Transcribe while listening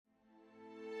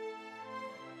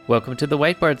Welcome to the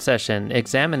Whiteboard Session,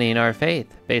 examining our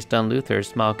faith based on Luther's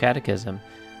Small Catechism.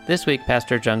 This week,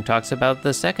 Pastor Jung talks about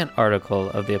the second article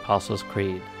of the Apostles'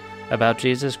 Creed, about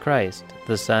Jesus Christ,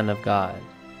 the Son of God.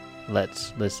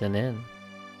 Let's listen in.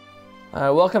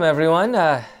 Welcome, everyone.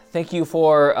 Thank you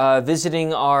for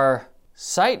visiting our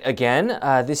site again.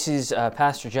 This is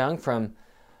Pastor Jung from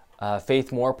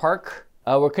Faith Moore Park.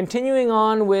 We're continuing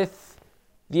on with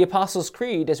the Apostles'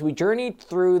 Creed as we journeyed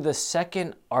through the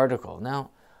second article. Now,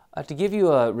 to give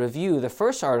you a review, the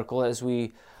first article, as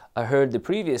we heard the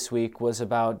previous week, was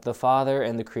about the Father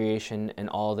and the creation and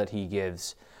all that He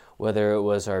gives, whether it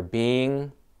was our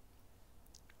being,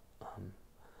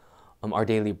 our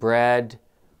daily bread,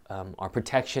 our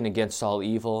protection against all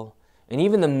evil, and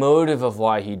even the motive of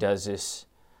why He does this,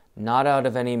 not out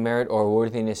of any merit or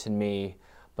worthiness in me,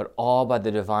 but all by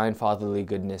the divine fatherly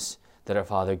goodness that our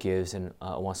Father gives and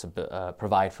wants to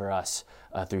provide for us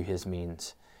through His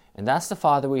means. And that's the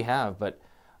Father we have, but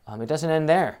it doesn't end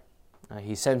there.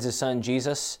 He sends His Son,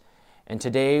 Jesus, and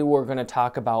today we're going to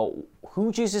talk about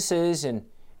who Jesus is and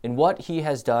what He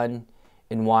has done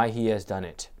and why He has done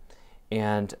it.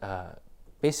 And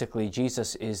basically,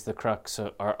 Jesus is the crux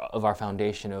of our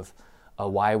foundation of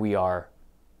why we are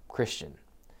Christian.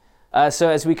 So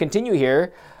as we continue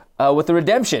here with the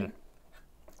redemption,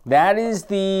 that is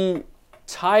the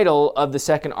title of the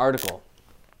second article.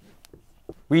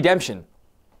 Redemption.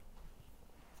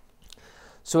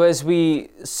 So as we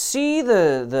see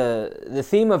the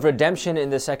theme of redemption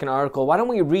in the second article, why don't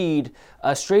we read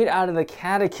straight out of the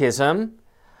Catechism,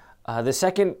 the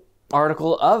second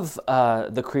article of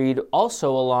the Creed,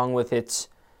 also along with its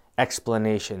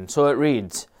explanation. So it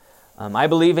reads, I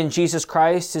believe in Jesus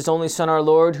Christ, His only Son, our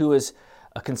Lord, who was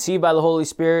conceived by the Holy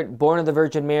Spirit, born of the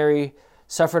Virgin Mary,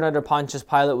 suffered under Pontius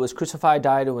Pilate, was crucified,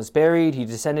 died, and was buried. He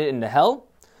descended into hell.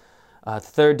 The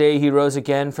third day He rose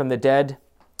again from the dead.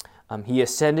 He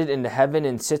ascended into heaven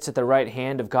and sits at the right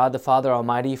hand of God the Father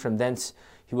Almighty. From thence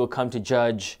He will come to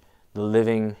judge the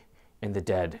living and the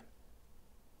dead.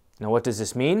 Now, what does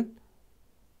this mean?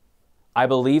 I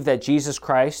believe that Jesus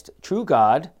Christ, true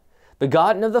God,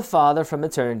 begotten of the Father from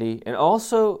eternity, and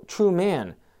also true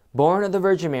man, born of the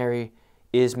Virgin Mary,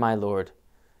 is my Lord,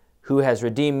 who has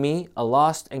redeemed me, a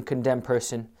lost and condemned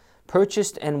person,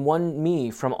 purchased and won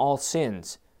me from all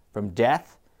sins, from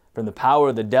death, from the power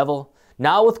of the devil,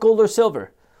 not with gold or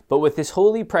silver, but with His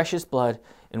holy precious blood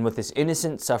and with His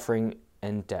innocent suffering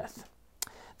and death,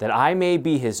 that I may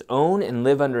be His own and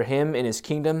live under Him in His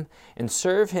kingdom and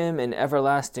serve Him in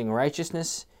everlasting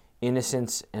righteousness,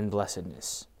 innocence, and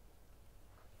blessedness.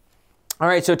 All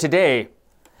right, so today,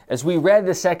 as we read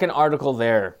the second article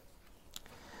there,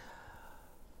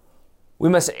 we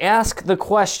must ask the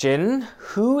question,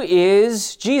 who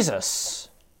is Jesus?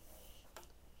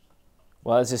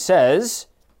 Well, as it says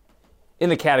in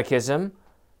the Catechism,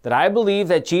 that I believe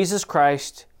that Jesus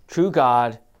Christ, true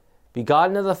God,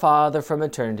 begotten of the Father from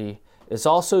eternity, is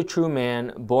also true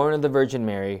man, born of the Virgin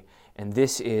Mary, and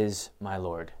this is my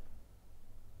Lord.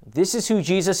 This is who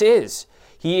Jesus is.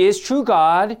 He is true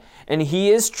God, and He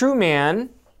is true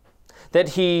man, that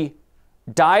He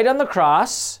died on the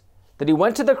cross, that He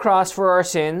went to the cross for our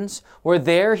sins, where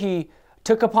there He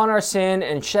took upon our sin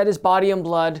and shed His body and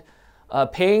blood,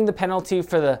 paying the penalty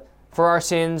for our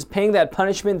sins, paying that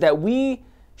punishment that we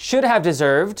should have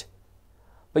deserved,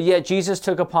 but yet Jesus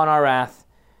took upon our wrath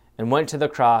and went to the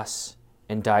cross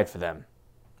and died for them.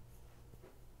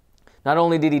 Not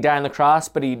only did He die on the cross,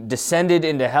 but He descended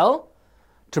into hell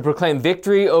to proclaim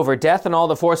victory over death and all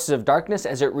the forces of darkness,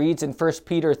 as it reads in 1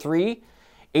 Peter 3,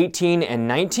 18 and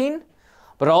 19.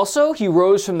 But also He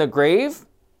rose from the grave,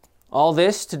 all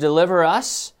this to deliver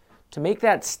us, to make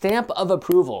that stamp of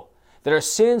approval, that our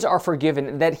sins are forgiven,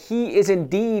 and that He is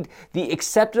indeed the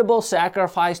acceptable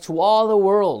sacrifice to all the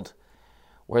world,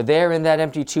 where there in that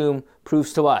empty tomb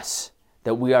proves to us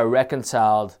that we are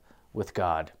reconciled with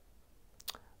God.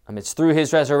 It's through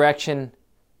His resurrection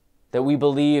that we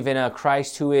believe in a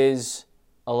Christ who is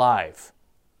alive,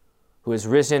 who is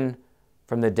risen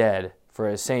from the dead. For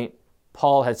as St.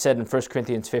 Paul had said in 1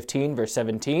 Corinthians 15, verse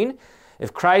 17,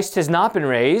 if Christ has not been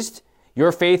raised,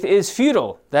 your faith is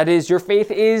futile. That is, your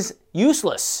faith is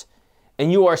useless, and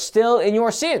you are still in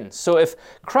your sins. So if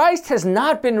Christ has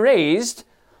not been raised,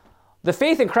 the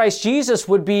faith in Christ Jesus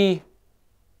would be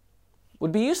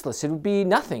useless. It would be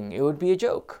nothing. It would be a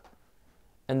joke.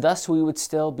 And thus we would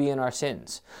still be in our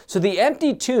sins. So the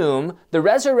empty tomb, the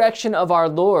resurrection of our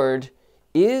Lord,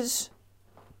 is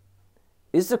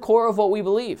the core of what we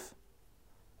believe.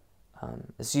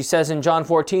 As He says in John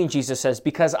 14, Jesus says,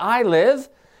 because I live,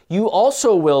 you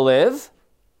also will live.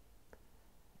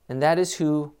 And that is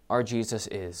who our Jesus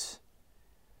is.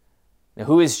 Now,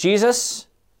 who is Jesus?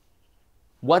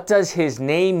 What does his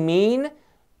name mean?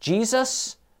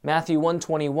 Jesus, Matthew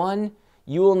 1:21,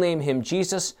 you will name him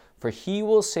Jesus, for he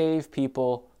will save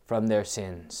people from their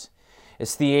sins.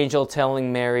 It's the angel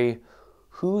telling Mary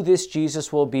who this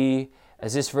Jesus will be,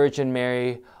 as this Virgin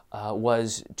Mary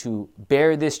was to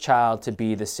bear this child to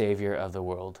be the Savior of the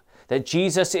world. That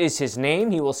Jesus is his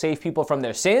name, he will save people from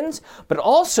their sins, but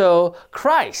also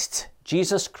Christ,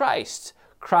 Jesus Christ.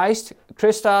 Christ,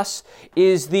 Christos,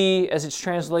 is as it's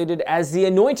translated, as the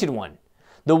anointed one.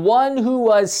 The one who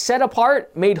was set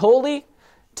apart, made holy,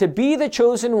 to be the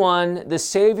chosen one, the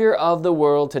Savior of the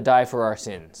world, to die for our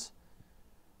sins.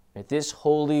 Right? This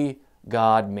holy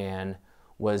God-man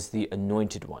was the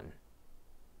anointed one,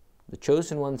 the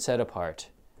chosen one set apart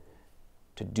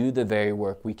to do the very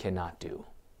work we cannot do,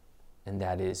 and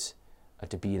that is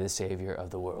to be the Savior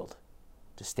of the world,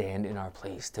 to stand in our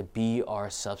place, to be our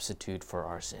substitute for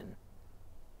our sin.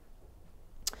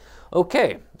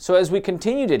 Okay, so as we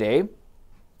continue today,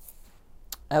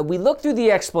 we look through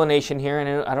the explanation here,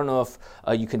 and I don't know if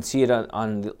you can see it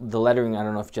on the lettering. I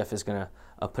don't know if Jeff is going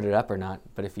to put it up or not,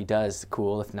 but if he does,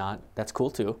 cool. If not, that's cool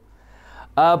too.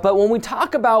 But when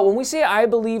we say, I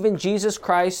believe in Jesus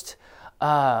Christ,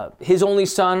 his only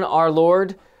Son, our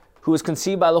Lord, who was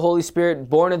conceived by the Holy Spirit,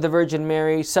 born of the Virgin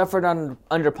Mary, suffered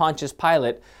under Pontius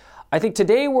Pilate, I think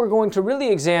today we're going to really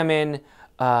examine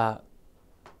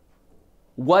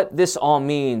what this all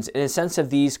means in a sense of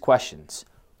these questions.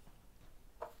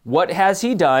 What has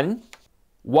he done?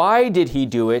 Why did he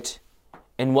do it?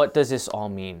 And what does this all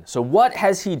mean? So what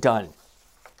has he done?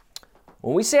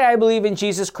 When we say I believe in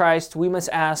Jesus Christ, we must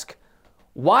ask,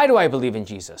 why do I believe in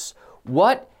Jesus?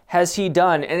 What has he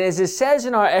done? And as it says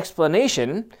in our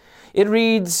explanation, it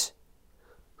reads,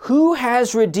 who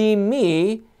has redeemed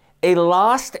me, a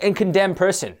lost and condemned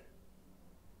person?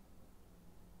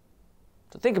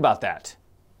 So think about that.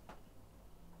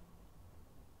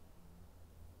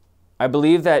 I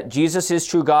believe that Jesus is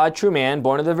true God, true man,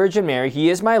 born of the Virgin Mary. He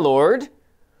is my Lord,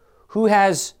 who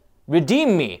has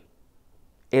redeemed me,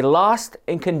 a lost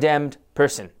and condemned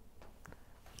person.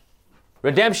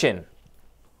 Redemption.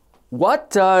 What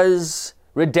does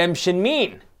redemption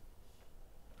mean?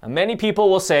 Now, many people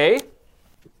will say,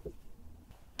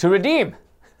 to redeem.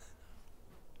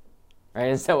 Right?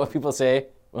 Is that what people say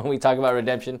when we talk about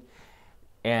redemption?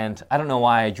 And I don't know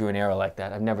why I drew an arrow like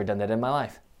that. I've never done that in my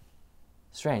life.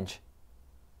 Strange.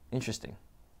 Interesting.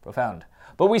 Profound.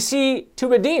 But we see to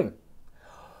redeem.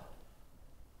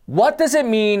 What does it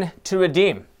mean to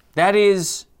redeem?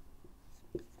 That's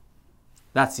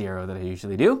the arrow that I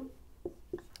usually do.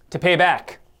 To pay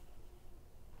back.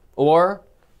 Or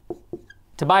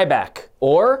to buy back.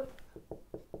 Or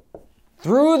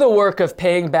through the work of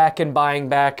paying back and buying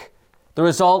back, the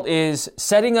result is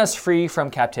setting us free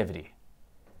from captivity.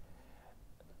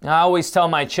 Now, I always tell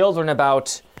my children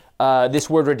about this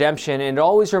word redemption, and it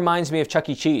always reminds me of Chuck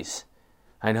E. Cheese.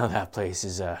 I know that place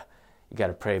is, you got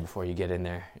to pray before you get in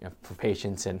there, for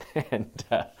patience and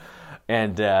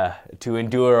to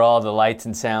endure all the lights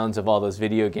and sounds of all those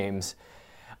video games.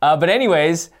 But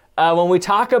anyways, when we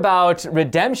talk about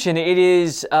redemption, it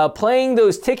is playing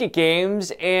those ticket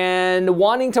games and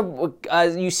wanting to,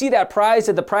 you see that prize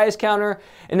at the prize counter,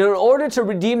 and in order to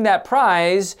redeem that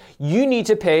prize, you need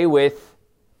to pay with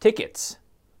tickets.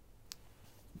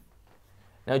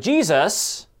 Now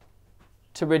Jesus,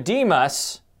 to redeem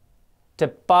us, to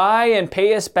buy and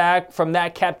pay us back from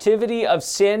that captivity of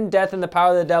sin, death, and the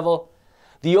power of the devil,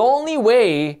 the only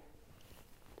way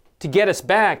to get us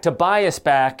back, to buy us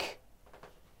back,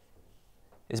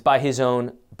 is by his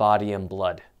own body and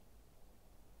blood.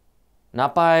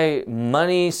 Not by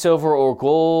money, silver, or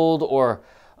gold, or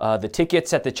the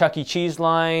tickets at the Chuck E. Cheese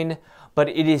line, but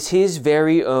it is his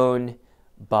very own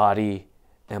body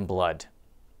and blood.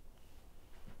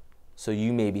 So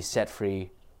you may be set free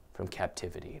from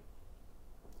captivity.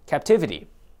 Captivity.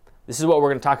 This is what we're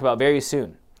going to talk about very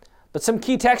soon. But some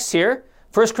key texts here.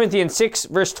 1 Corinthians 6,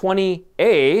 verse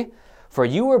 20a, for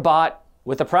you were bought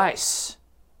with a price.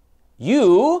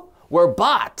 You were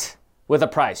bought with a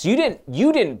price. You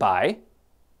didn't buy.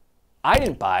 I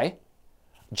didn't buy.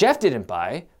 Jeff didn't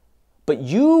buy. But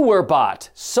you were bought.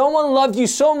 Someone loved you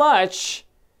so much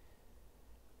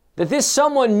that this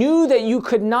someone knew that you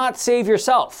could not save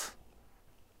yourself.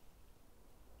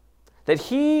 That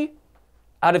he,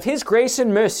 out of his grace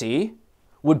and mercy,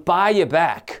 would buy you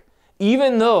back,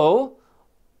 even though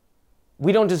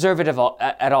we don't deserve it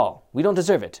at all. We don't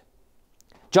deserve it.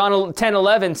 John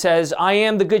 10:11 says, I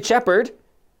am the good shepherd.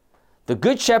 The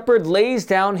good shepherd lays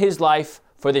down his life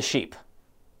for the sheep.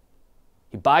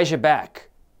 He buys you back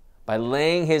by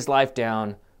laying his life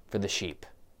down for the sheep.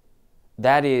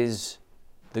 That is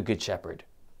the Good Shepherd.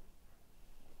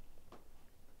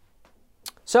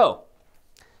 So,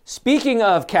 speaking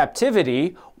of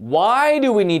captivity, why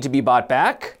do we need to be bought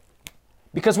back?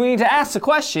 Because we need to ask the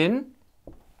question,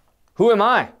 who am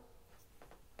I?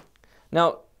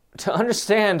 Now, to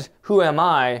understand who am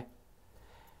I,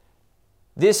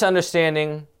 this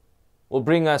understanding will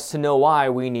bring us to know why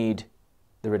we need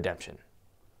the redemption.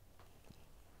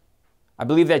 I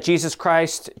believe that Jesus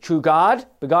Christ, true God,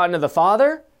 begotten of the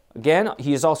Father, again,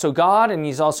 he is also God and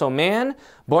he's also man,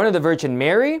 born of the Virgin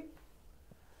Mary.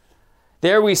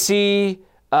 There we see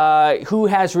who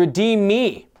has redeemed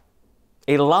me,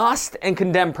 a lost and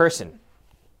condemned person.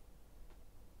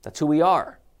 That's who we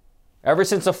are. Ever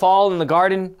since the fall in the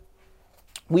garden,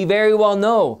 we very well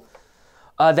know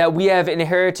that we have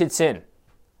inherited sin.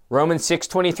 Romans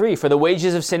 6:23, for the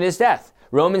wages of sin is death.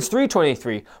 Romans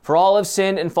 3:23, for all have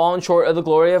sinned and fallen short of the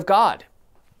glory of God.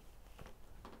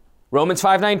 Romans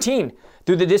 5:19,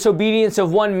 through the disobedience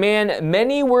of one man,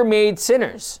 many were made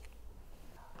sinners.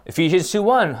 Ephesians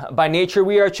 2:1, by nature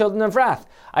we are children of wrath.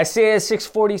 Isaiah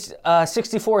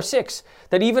 64:6,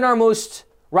 that even our most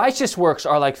righteous works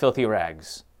are like filthy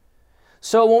rags.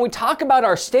 So when we talk about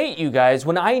our state, you guys,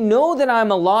 when I know that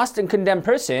I'm a lost and condemned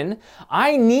person,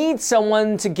 I need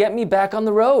someone to get me back on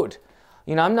the road.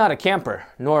 You know, I'm not a camper,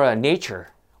 nor a nature,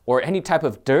 or any type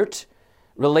of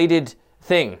dirt-related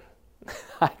thing.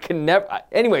 I can never...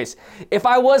 Anyways, if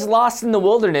I was lost in the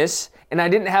wilderness and I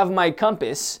didn't have my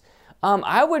compass,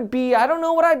 I would be, I don't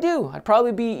know what I'd do. I'd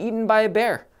probably be eaten by a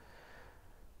bear.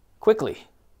 Quickly.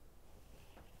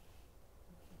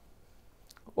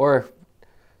 Or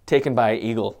taken by an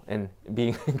eagle and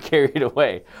being carried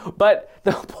away. But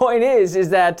the point is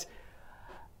that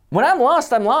when I'm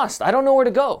lost, I'm lost. I don't know where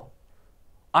to go.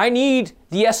 I need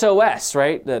the SOS,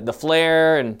 right? The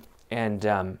flare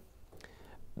and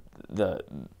the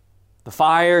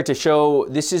fire to show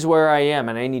this is where I am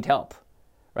and I need help,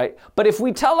 right? But if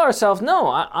we tell ourselves, no,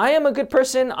 I am a good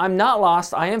person, I'm not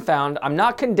lost, I am found, I'm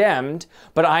not condemned,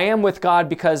 but I am with God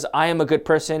because I am a good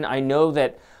person. I know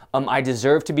that I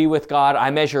deserve to be with God. I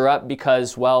measure up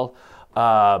because, well,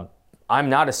 I'm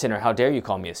not a sinner. How dare you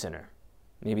call me a sinner?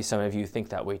 Maybe some of you think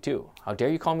that way too. How dare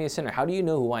you call me a sinner? How do you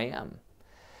know who I am?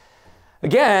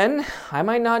 Again, I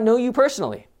might not know you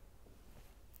personally.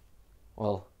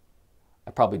 Well,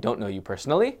 I probably don't know you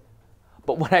personally.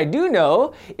 But what I do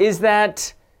know is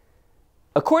that,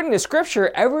 according to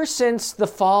Scripture, ever since the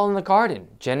fall in the garden,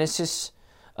 Genesis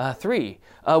 3,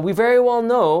 we very well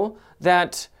know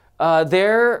that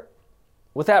there,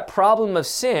 with that problem of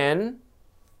sin,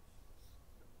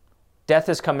 death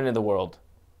has come into the world.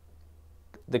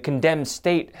 The condemned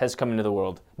state has come into the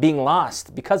world. Being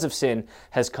lost because of sin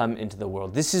has come into the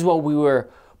world. This is what we were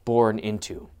born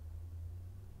into.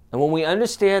 And when we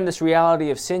understand this reality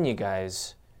of sin, you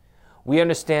guys, we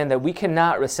understand that we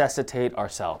cannot resuscitate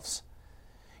ourselves.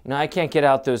 You know, I can't get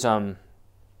out those, I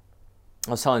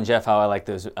was telling Jeff how I like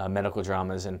those medical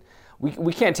dramas, and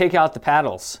we can't take out the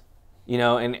paddles. You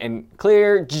know, and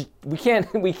clear, we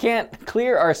can't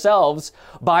clear ourselves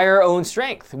by our own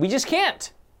strength. We just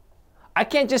can't. I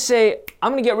can't just say,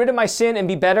 I'm going to get rid of my sin and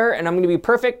be better, and I'm going to be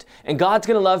perfect, and God's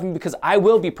going to love me because I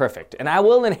will be perfect, and I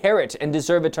will inherit and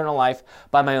deserve eternal life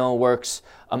by my own works.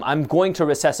 I'm going to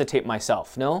resuscitate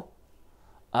myself. No?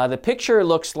 The picture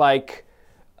looks like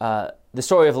the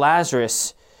story of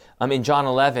Lazarus in John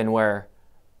 11, where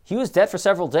he was dead for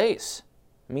several days.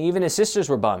 I mean, even his sisters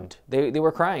were bummed. They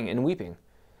were crying and weeping.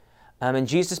 And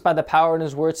Jesus, by the power in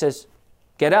his word, says,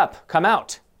 get up, come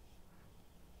out.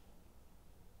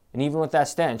 And even with that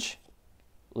stench,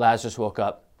 Lazarus woke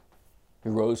up. He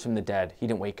rose from the dead. He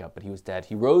didn't wake up, but he was dead.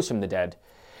 He rose from the dead,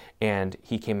 and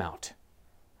he came out.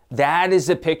 That is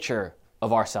the picture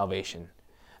of our salvation.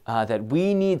 That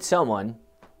we need someone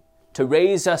to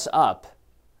raise us up,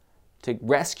 to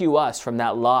rescue us from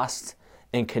that lost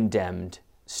and condemned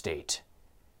state.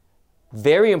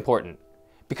 Very important.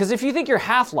 Because if you think you're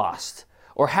half lost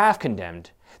or half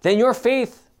condemned, then your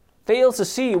faith fails to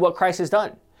see what Christ has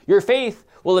done. Your faith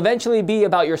will eventually be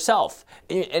about yourself.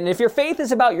 And if your faith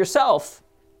is about yourself,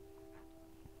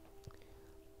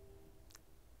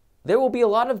 there will be a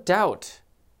lot of doubt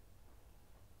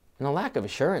and a lack of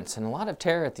assurance and a lot of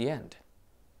terror at the end.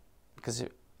 Because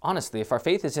honestly, if our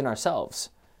faith is in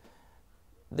ourselves,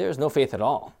 there's no faith at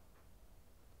all.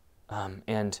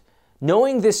 And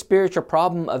knowing this spiritual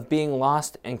problem of being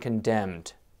lost and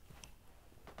condemned,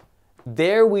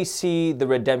 there we see the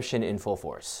redemption in full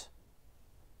force.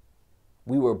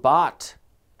 We were bought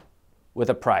with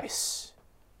a price,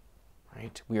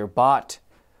 right? We are bought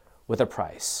with a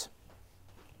price.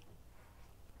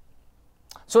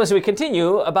 So as we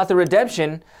continue about the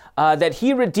redemption, that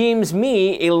he redeems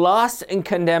me, a lost and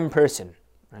condemned person,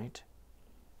 right?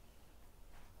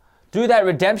 Through that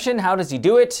redemption, how does he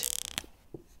do it?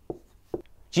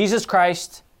 Jesus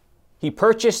Christ, he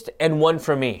purchased and won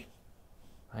for me,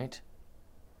 right?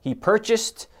 He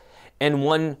purchased and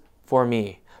won for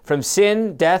me. From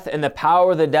sin, death, and the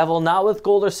power of the devil, not with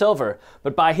gold or silver,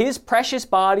 but by his precious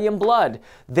body and blood.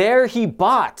 There he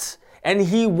bought, and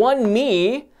he won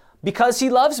me because he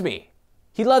loves me.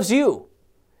 He loves you.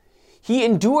 He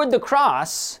endured the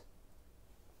cross,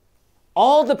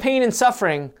 all the pain and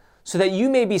suffering, so that you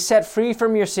may be set free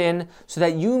from your sin, so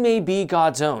that you may be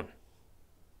God's own.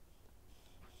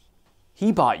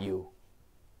 He bought you.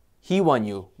 He won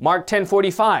you. Mark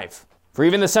 10:45. For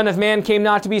even the Son of Man came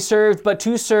not to be served, but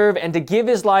to serve, and to give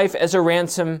his life as a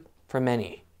ransom for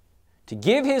many. To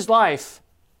give his life,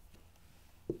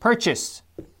 purchase,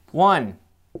 won,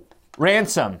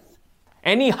 ransom.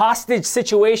 Any hostage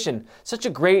situation. Such a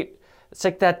great, it's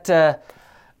like that,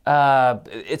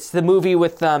 it's the movie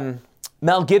with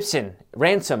Mel Gibson,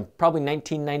 Ransom, probably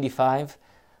 1995,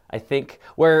 I think,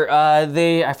 where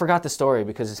I forgot the story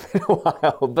because it's been a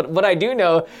while, but what I do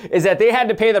know is that they had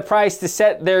to pay the price to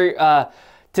set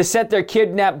their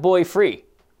kidnapped boy free.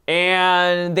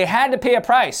 And they had to pay a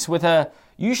price with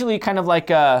usually kind of like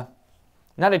not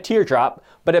a teardrop,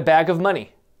 but a bag of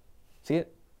money. See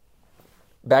it?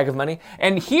 Bag of money.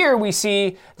 And here we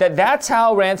see that that's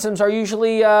how ransoms are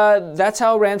usually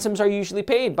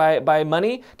paid, by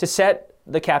money to set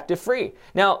the captive free.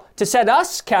 Now, to set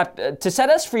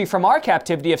us free from our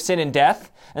captivity of sin and death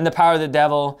and the power of the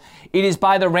devil, it is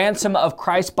by the ransom of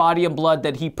Christ's body and blood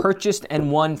that he purchased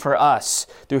and won for us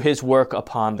through his work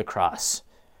upon the cross.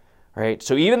 Right?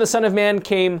 So even the Son of Man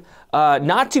came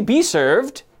not to be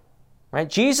served. Right?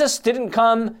 Jesus didn't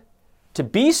come to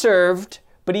be served,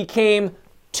 but he came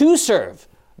to serve.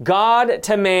 God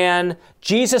to man,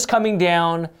 Jesus coming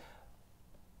down,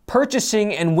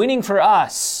 purchasing and winning for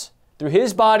us through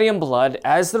his body and blood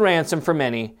as the ransom for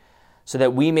many, so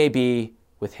that we may be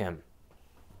with him.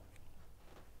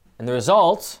 And the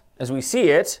result, as we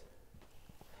see it,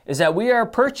 is that we are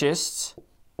purchased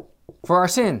for our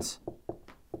sins,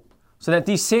 so that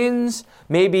these sins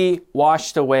may be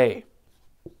washed away.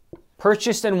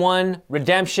 Purchased and won,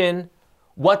 redemption.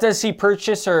 What does he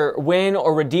purchase or win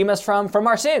or redeem us from? From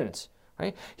our sins,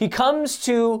 right? He comes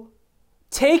to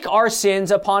take our sins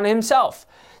upon himself.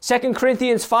 2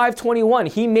 Corinthians 5:21,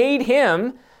 he made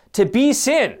him to be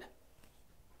sin,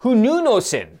 who knew no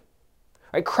sin.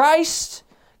 Right? Christ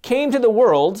came to the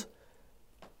world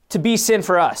to be sin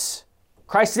for us.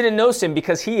 Christ didn't know sin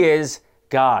because he is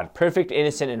God, perfect,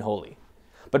 innocent, and holy.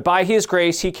 But by his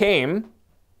grace, he came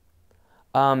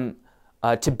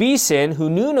to be sin, who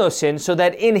knew no sin, so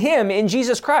that in him, in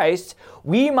Jesus Christ,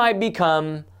 we might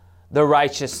become the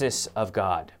righteousness of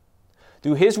God.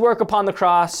 Through his work upon the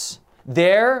cross,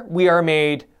 there we are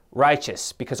made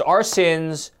righteous, because our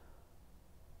sins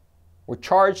were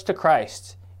charged to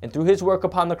Christ. And through his work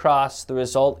upon the cross, the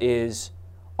result is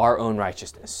our own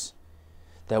righteousness.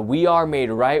 That we are made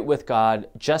right with God,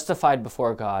 justified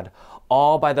before God,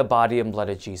 all by the body and blood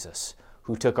of Jesus,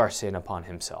 who took our sin upon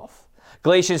himself.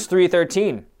 Galatians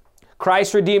 3:13,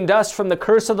 Christ redeemed us from the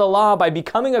curse of the law by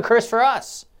becoming a curse for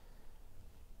us.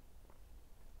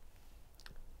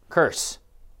 Curse.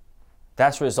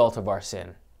 That's the result of our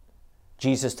sin.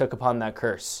 Jesus took upon that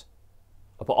curse,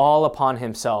 all upon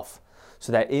himself,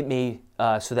 so that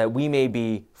we may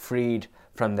be freed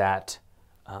from that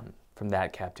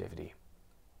captivity.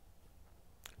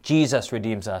 Jesus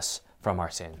redeems us from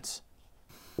our sins.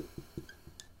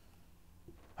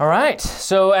 All right,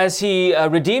 so as he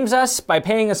redeems us by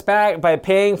paying us back, by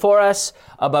paying for us,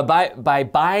 by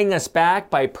buying us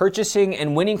back, by purchasing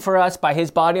and winning for us by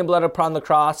his body and blood upon the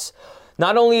cross,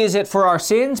 not only is it for our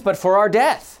sins, but for our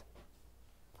death.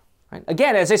 Right?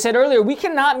 Again, as I said earlier, we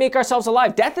cannot make ourselves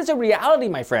alive. Death is a reality,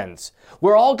 my friends.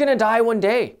 We're all going to die one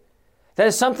day. That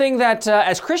is something that,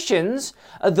 as Christians,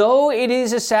 though it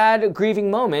is a sad,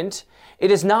 grieving moment, it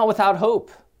is not without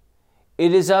hope.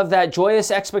 It is of that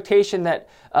joyous expectation that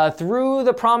through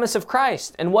the promise of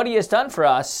Christ and what he has done for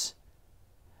us,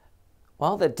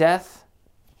 well, that death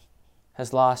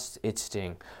has lost its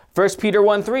sting. 1 Peter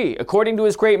 1:3, according to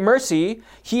his great mercy,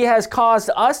 he has caused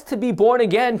us to be born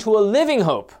again to a living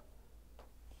hope.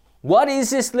 What is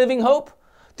this living hope?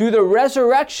 Through the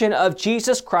resurrection of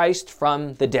Jesus Christ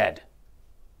from the dead.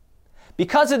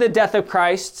 Because of the death of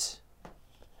Christ,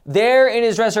 there in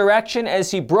his resurrection,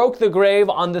 as he broke the grave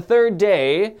on the third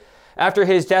day after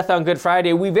his death on Good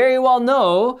Friday, we very well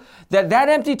know that that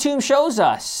empty tomb shows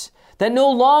us that no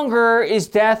longer is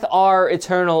death our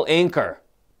eternal anchor.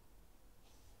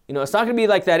 It's not going to be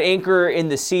like that anchor in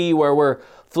the sea where we're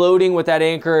floating with that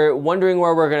anchor, wondering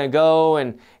where we're going to go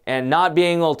and not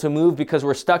being able to move because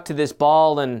we're stuck to this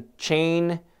ball and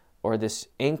chain or this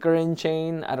anchor and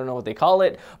chain. I don't know what they call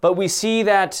it. But we see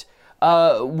that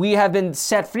we have been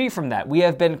set free from that. We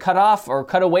have been cut off or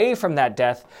cut away from that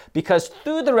death because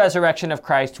through the resurrection of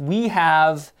Christ, we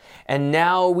have, and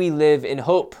now we live in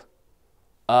hope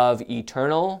of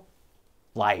eternal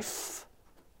life,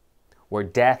 where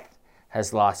death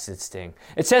has lost its sting.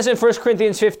 It says in 1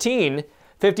 Corinthians 15,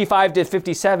 55 to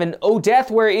 57, O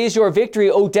death, where is your victory?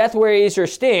 O death, where is your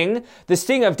sting? The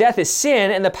sting of death is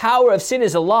sin, and the power of sin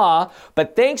is the law.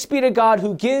 But thanks be to God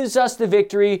who gives us the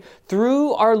victory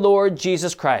through our Lord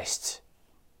Jesus Christ.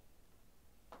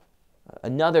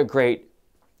 Another great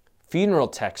funeral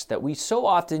text that we so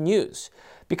often use,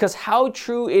 because how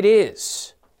true it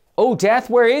is. O death,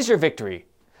 where is your victory?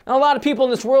 Now, a lot of people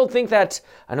in this world think that,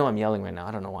 I know I'm yelling right now,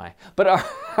 I don't know why, but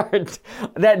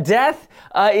that death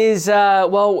is,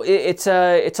 it's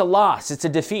a loss, it's a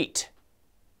defeat.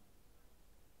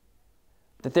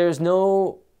 That there's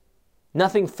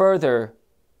nothing further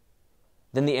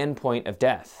than the end point of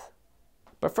death.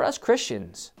 But for us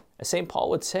Christians, as St. Paul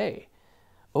would say,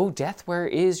 oh, death, where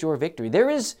is your victory?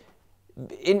 There is,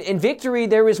 in victory,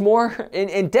 there is more.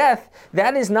 In death,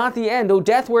 that is not the end. Oh,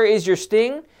 death, where is your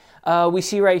sting? We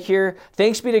see right here,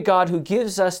 thanks be to God who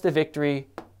gives us the victory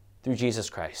through Jesus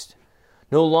Christ.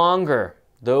 No longer,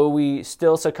 though we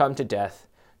still succumb to death,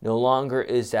 no longer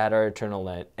is that our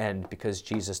eternal end because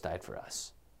Jesus died for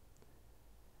us.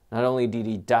 Not only did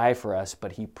he die for us,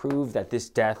 but he proved that this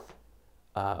death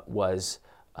was,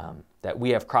 that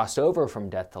we have crossed over from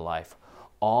death to life,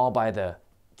 all by the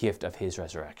gift of his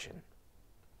resurrection.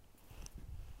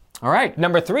 All right,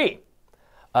 number 3.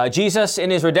 Jesus in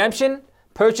his redemption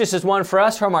purchases one for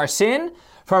us from our sin,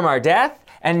 from our death,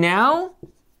 and now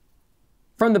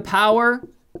from the power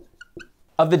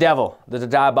of the devil, the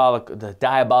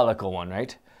diabolical one,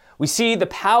 right? We see the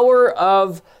power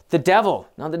of the devil.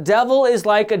 Now, the devil is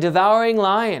like a devouring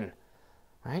lion,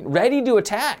 right? Ready to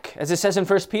attack, as it says in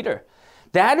 1 Peter.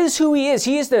 That is who he is.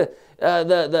 He is the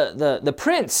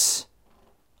prince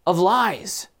of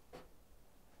lies.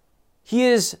 He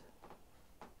is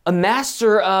a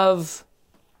master of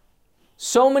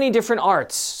so many different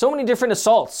arts, so many different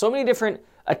assaults, so many different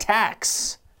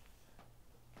attacks.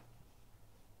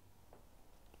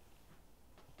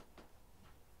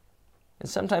 And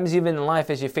sometimes even in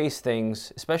life, as you face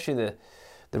things, especially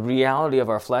the reality of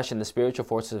our flesh and the spiritual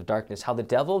forces of darkness, how the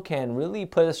devil can really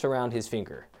put us around his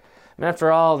finger. I mean,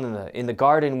 after all, in the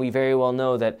garden, we very well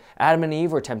know that Adam and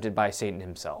Eve were tempted by Satan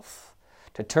himself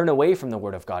to turn away from the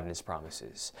word of God and his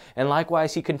promises. And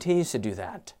likewise, he continues to do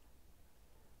that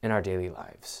in our daily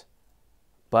lives.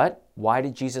 But why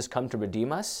did Jesus come to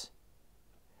redeem us?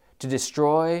 To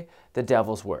destroy the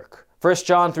devil's work. 1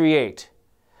 John 3:8.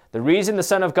 The reason the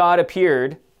Son of God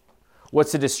appeared was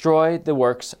to destroy the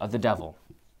works of the devil.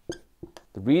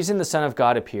 The reason the Son of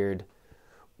God appeared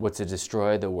was to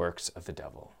destroy the works of the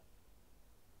devil.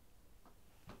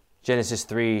 Genesis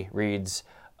 3 reads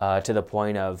to the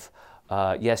point of,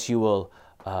 yes, he will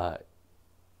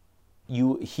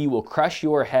crush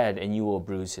your head and you will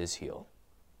bruise his heel.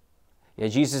 Yeah,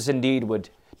 Jesus indeed would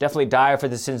definitely die for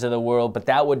the sins of the world, but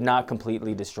that would not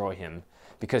completely destroy him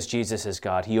because Jesus is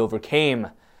God. He overcame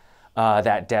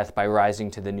that death by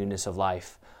rising to the newness of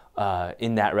life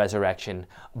in that resurrection.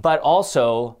 But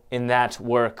also in that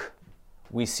work,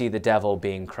 we see the devil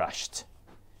being crushed,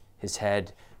 his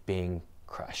head being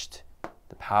crushed,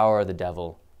 the power of the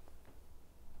devil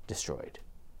destroyed.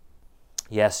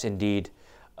 Yes, indeed.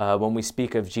 When we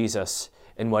speak of Jesus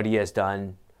and what he has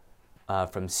done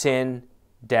from sin,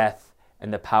 death,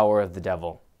 and the power of the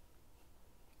devil,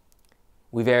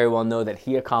 we very well know that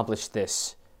he accomplished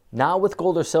this, not with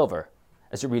gold or silver,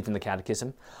 as it reads in the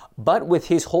Catechism, but with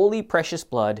his holy, precious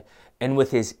blood and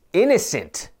with his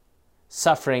innocent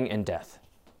suffering and death.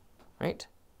 Right?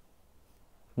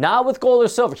 Not with gold or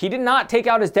silver. He did not take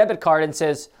out his debit card and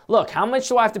says, look, how much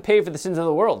do I have to pay for the sins of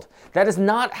the world? That is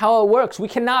not how it works. We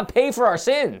cannot pay for our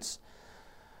sins,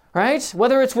 right?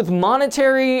 Whether it's with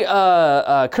monetary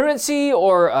currency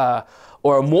or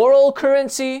moral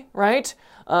currency, right?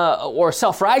 Or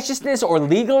self-righteousness or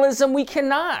legalism, we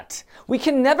cannot. We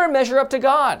can never measure up to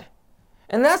God.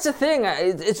 And that's the thing.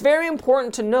 It's very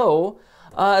important to know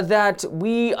that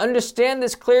we understand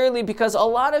this clearly, because a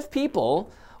lot of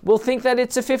people will think that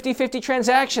it's a 50-50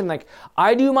 transaction. Like,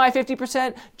 I do my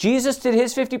 50%, Jesus did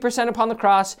his 50% upon the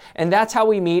cross, and that's how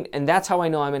we meet, and that's how I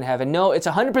know I'm in heaven. No, it's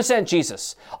 100%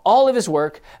 Jesus. All of his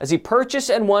work as he purchased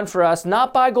and won for us,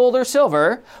 not by gold or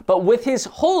silver, but with his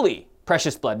holy,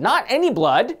 precious blood. Not any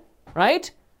blood, right?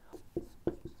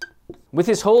 with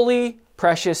his holy,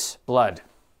 precious blood.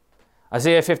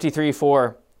 Isaiah 53,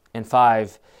 4 and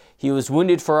 5. He was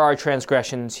wounded for our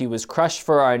transgressions. He was crushed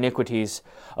for our iniquities.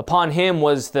 Upon him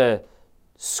was the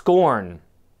scorn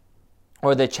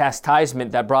or the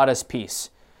chastisement that brought us peace.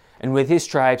 And with his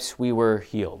stripes we were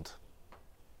healed.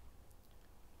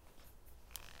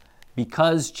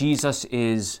 Because Jesus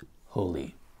is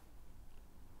holy.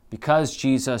 Because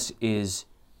Jesus is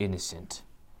innocent.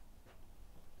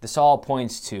 This all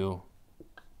points to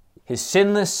his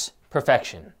sinless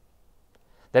perfection.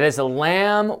 That as a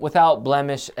lamb without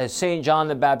blemish, as St. John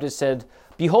the Baptist said,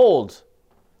 "Behold,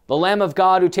 the Lamb of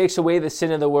God who takes away the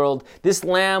sin of the world." This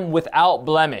lamb without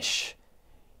blemish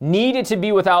needed to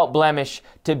be without blemish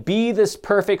to be this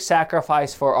perfect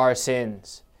sacrifice for our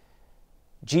sins.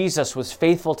 Jesus was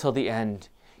faithful till the end.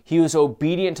 He was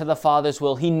obedient to the Father's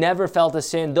will. He never felt a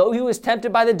sin, though he was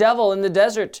tempted by the devil in the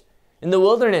desert, in the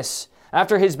wilderness.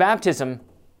 After his baptism,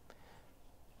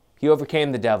 he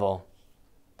overcame the devil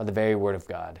by the very word of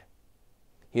God.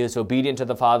 He was obedient to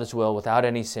the Father's will without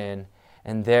any sin,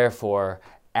 and therefore,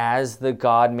 as the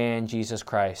God-man Jesus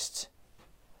Christ,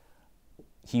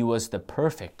 he was the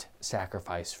perfect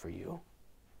sacrifice for you.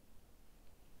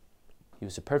 He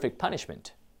was the perfect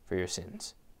punishment for your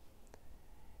sins.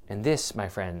 And this, my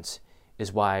friends,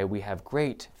 is why we have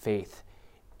great faith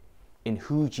in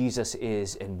who Jesus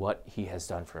is and what he has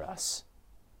done for us.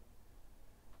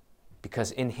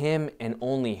 Because in him and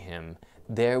only him,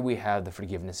 there we have the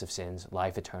forgiveness of sins,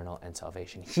 life eternal, and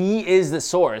salvation. He is the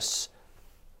source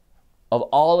of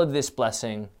all of this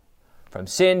blessing from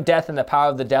sin, death, and the power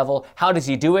of the devil. How does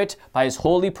he do it? By his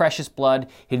holy, precious blood,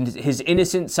 his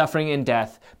innocent suffering and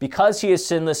death, because he is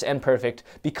sinless and perfect,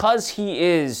 because he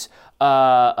is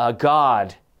a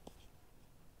God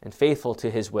and faithful to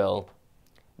his will.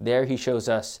 There he shows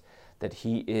us that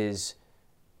he is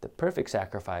the perfect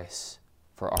sacrifice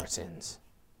for our sins.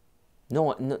 No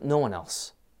one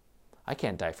else. I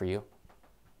can't die for you.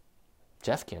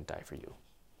 Jeff can't die for you.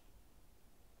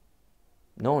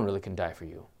 No one really can die for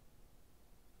you,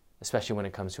 especially when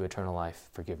it comes to eternal life,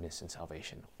 forgiveness, and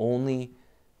salvation. Only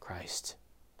Christ.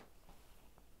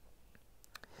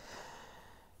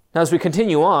 Now, as we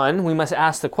continue on, we must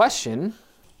ask the question,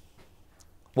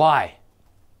 why?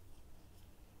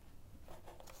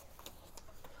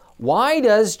 Why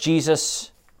does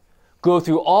Jesus go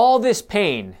through all this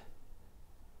pain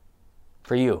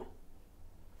for you?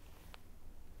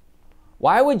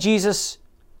 Why would Jesus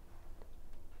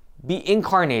be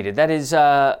incarnated? That is,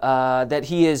 that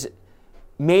he is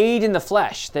made in the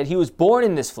flesh, that he was born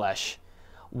in this flesh.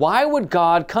 Why would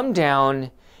God come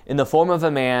down in the form of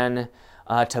a man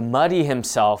to muddy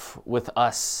himself with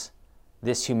us,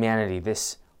 this humanity,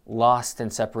 this lost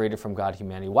and separated from God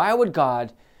humanity? Why would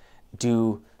God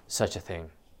do such a thing?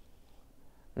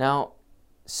 Now,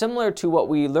 similar to what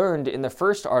we learned in the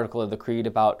first article of the Creed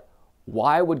about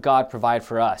why would God provide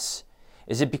for us?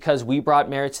 Is it because we brought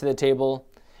merits to the table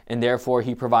and therefore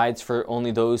he provides for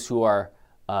only those who are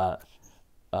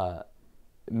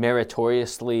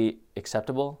meritoriously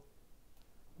acceptable?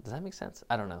 Does that make sense?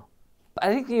 I don't know.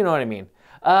 I think you know what I mean.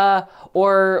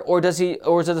 Or does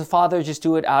the Father just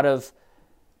do it out of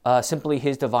simply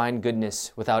his divine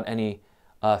goodness without any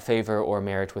favor or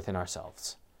merit within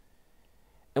ourselves?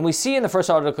 And we see in the first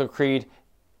article of the Creed,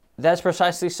 that's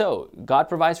precisely so. God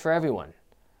provides for everyone,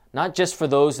 not just for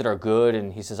those that are good.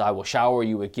 And he says, I will shower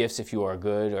you with gifts if you are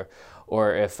good,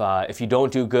 or if you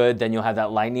don't do good, then you'll have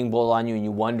that lightning bolt on you and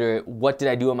you wonder, what did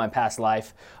I do in my past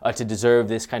life to deserve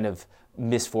this kind of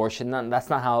misfortune? That's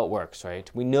not how it works,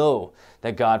 right? We know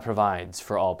that God provides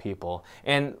for all people.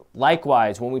 And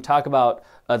likewise, when we talk about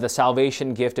the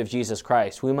salvation gift of Jesus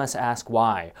Christ, we must ask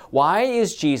why. Why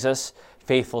is Jesus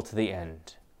faithful to the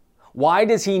end? Why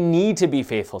does he need to be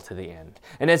faithful to the end?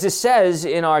 And as it says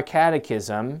in our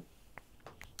catechism,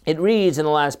 it reads in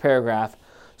the last paragraph,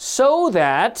 so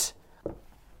that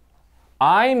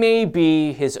I may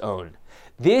be his own.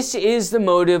 This is the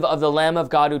motive of the Lamb of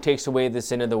God who takes away the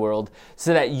sin of the world,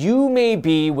 so that you may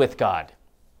be with God.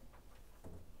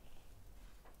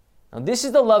 Now, this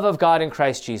is the love of God in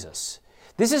Christ Jesus.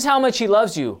 This is how much he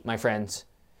loves you, my friends.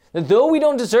 That though we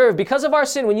don't deserve, because of our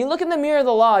sin, when you look in the mirror of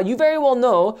the law, you very well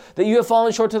know that you have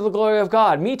fallen short of the glory of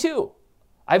God. Me too.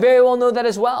 I very well know that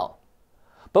as well.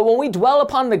 But when we dwell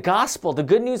upon the gospel, the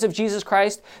good news of Jesus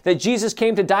Christ, that Jesus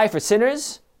came to die for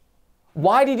sinners,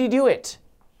 why did he do it?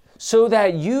 So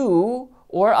that you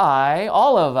or I,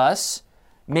 all of us,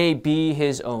 may be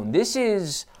his own. This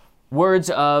is words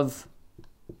of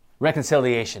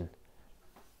reconciliation.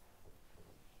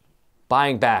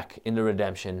 Buying back into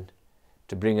redemption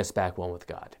to bring us back one with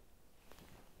God.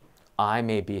 I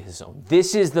may be his own.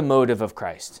 This is the motive of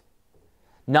Christ.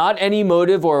 Not any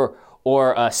motive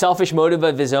or a selfish motive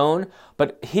of his own,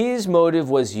 but his motive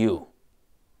was you,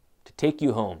 to take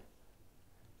you home,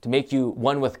 to make you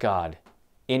one with God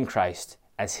in Christ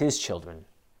as his children,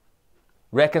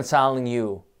 reconciling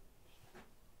you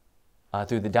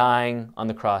through the dying on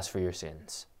the cross for your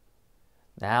sins.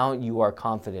 Now you are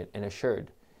confident and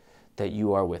assured that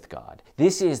you are with God.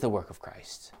 This is the work of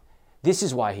Christ. This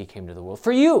is why he came to the world,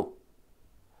 for you.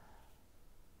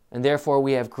 And therefore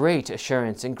we have great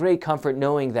assurance and great comfort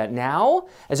knowing that now,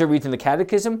 as I read in the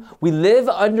Catechism, we live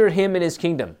under him in his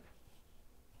kingdom.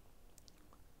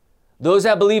 Those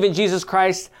that believe in Jesus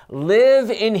Christ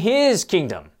live in his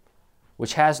kingdom,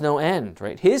 which has no end,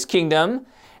 right? His kingdom.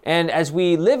 And as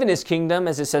we live in his kingdom,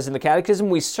 as it says in the Catechism,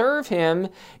 we serve him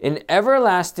in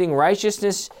everlasting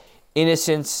righteousness,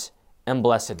 innocence, and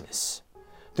blessedness.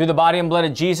 Through the body and blood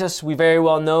of Jesus, we very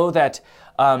well know that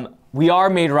we are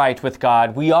made right with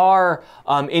God. We are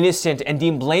innocent and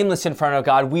deemed blameless in front of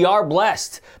God. We are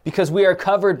blessed because we are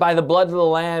covered by the blood of the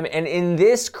Lamb. And in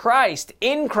this Christ,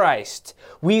 in Christ,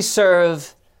 we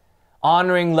serve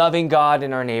honoring, loving God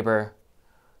and our neighbor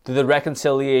through the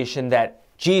reconciliation that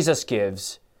Jesus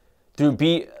gives,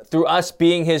 through us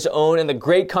being his own, and the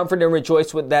great comfort and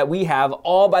rejoicement that we have,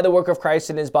 all by the work of Christ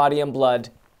in his body and blood,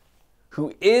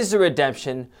 who is the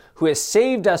redemption, who has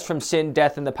saved us from sin,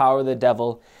 death, and the power of the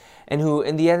devil, and who,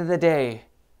 in the end of the day,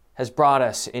 has brought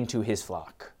us into his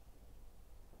flock.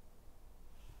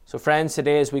 So friends,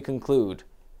 today as we conclude,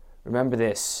 remember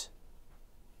this.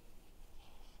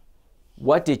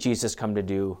 What did Jesus come to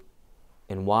do,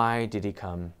 and why did he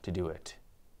come to do it?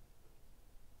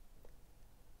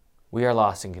 We are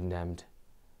lost and condemned,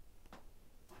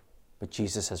 but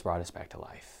Jesus has brought us back to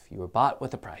life. You were bought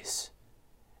with a price,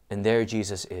 and there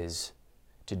Jesus is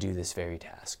to do this very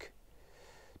task,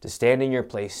 to stand in your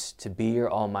place, to be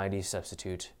your almighty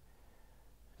substitute,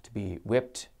 to be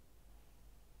whipped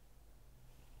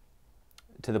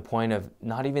to the point of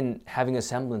not even having a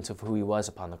semblance of who he was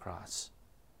upon the cross.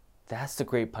 That's the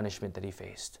great punishment that he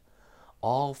faced,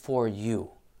 all for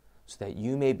you, so that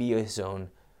you may be his own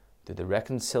through the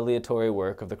reconciliatory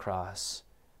work of the cross,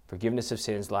 forgiveness of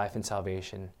sins, life, and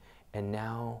salvation. And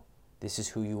now this is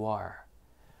who you are,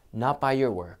 not by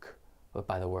your work, but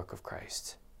by the work of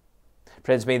Christ.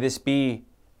 Friends, may this be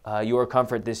your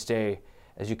comfort this day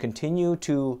as you continue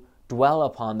to dwell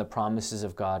upon the promises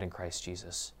of God in Christ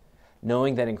Jesus,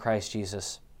 knowing that in Christ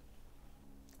Jesus,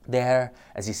 there,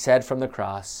 as he said from the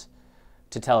cross,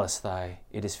 to tell us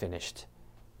it is finished,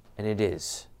 and it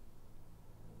is,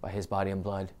 by his body and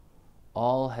blood,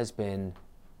 all has been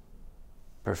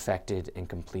perfected and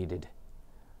completed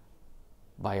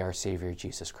by our Savior,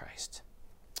 Jesus Christ.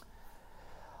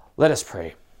 Let us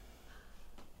pray.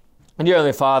 And dear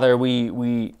Heavenly Father,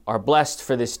 we are blessed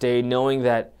for this day, knowing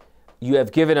that you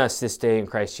have given us this day in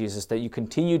Christ Jesus, that you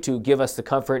continue to give us the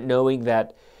comfort, knowing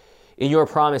that in your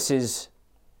promises,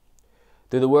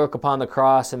 through the work upon the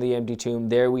cross and the empty tomb,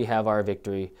 there we have our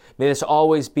victory. May this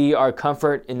always be our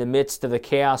comfort in the midst of the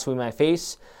chaos we might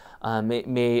face.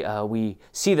 May we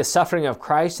see the suffering of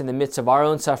Christ in the midst of our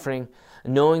own suffering,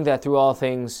 knowing that through all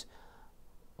things,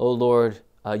 O Lord,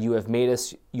 you have made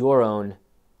us your own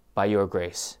by your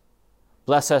grace.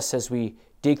 Bless us as we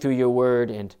dig through your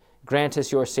word and grant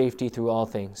us your safety through all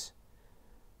things.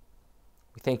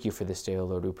 We thank you for this day, O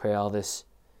Lord. We pray all this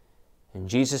in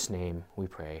Jesus' name we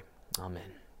pray. Amen.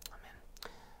 Amen.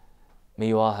 May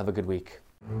you all have a good week.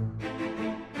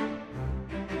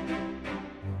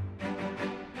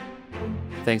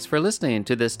 Thanks for listening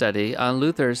to this study on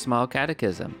Luther's Small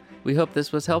Catechism. We hope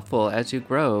this was helpful as you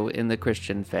grow in the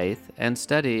Christian faith and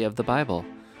study of the Bible.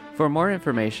 For more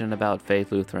information about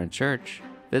Faith Lutheran Church,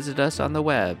 visit us on the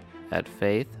web at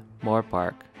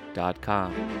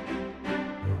faithmoorpark.com.